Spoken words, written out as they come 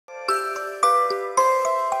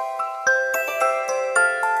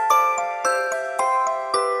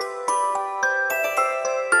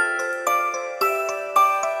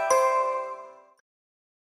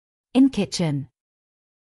kitchen.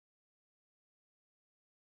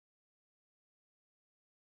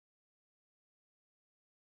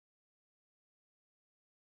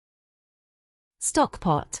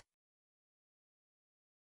 Stockpot.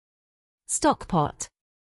 Stockpot.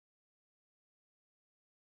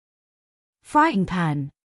 Frying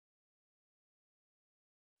pan.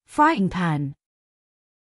 Frying pan.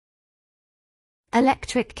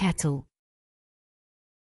 Electric kettle.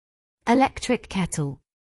 Electric kettle.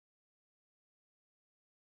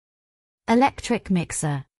 Electric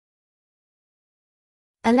mixer.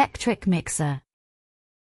 Electric mixer.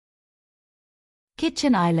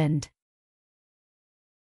 Kitchen island.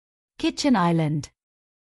 Kitchen island.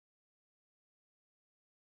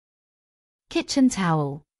 Kitchen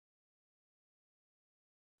towel.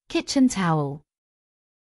 Kitchen towel.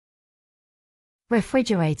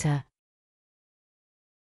 Refrigerator.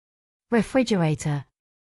 Refrigerator.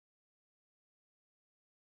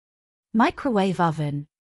 Microwave oven.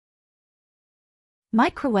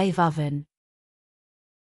 Microwave oven.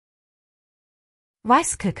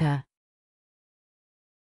 Rice cooker.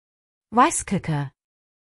 Rice cooker.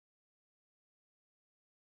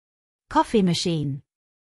 Coffee machine.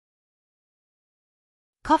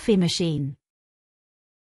 Coffee machine.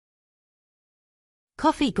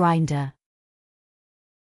 Coffee grinder.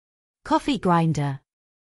 Coffee grinder.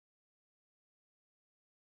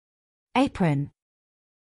 Apron.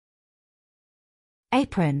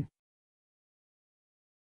 Apron.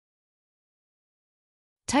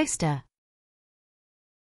 Toaster.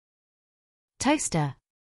 Toaster.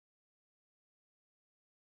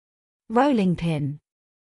 Rolling pin.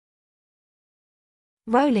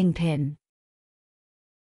 Rolling pin.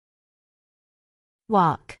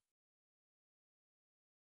 Wok.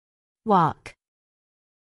 Wok.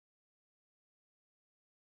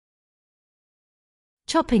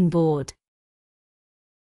 Chopping board.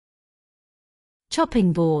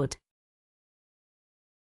 Chopping board.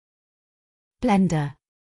 Blender.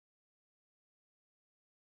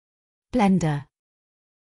 Blender.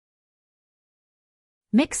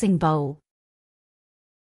 Mixing bowl.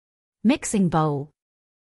 Mixing bowl.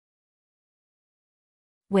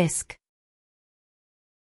 Whisk.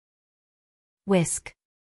 Whisk.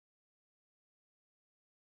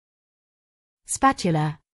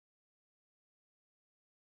 Spatula.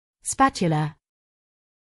 Spatula.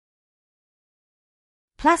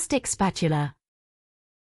 Plastic spatula.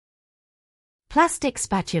 Plastic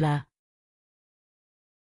spatula.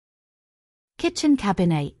 Kitchen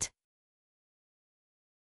cabinet.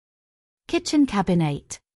 Kitchen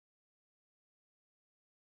cabinet.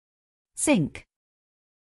 Sink.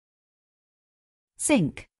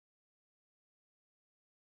 Sink.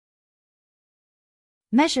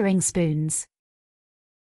 Measuring spoons.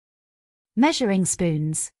 Measuring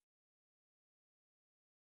spoons.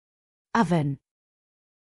 Oven.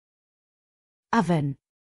 Oven.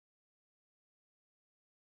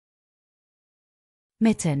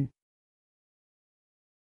 Mitten.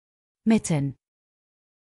 Mitten.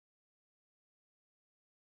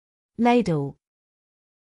 Ladle.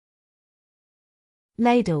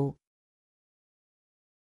 Ladle.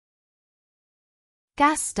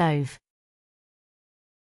 Gas stove.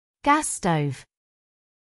 Gas stove.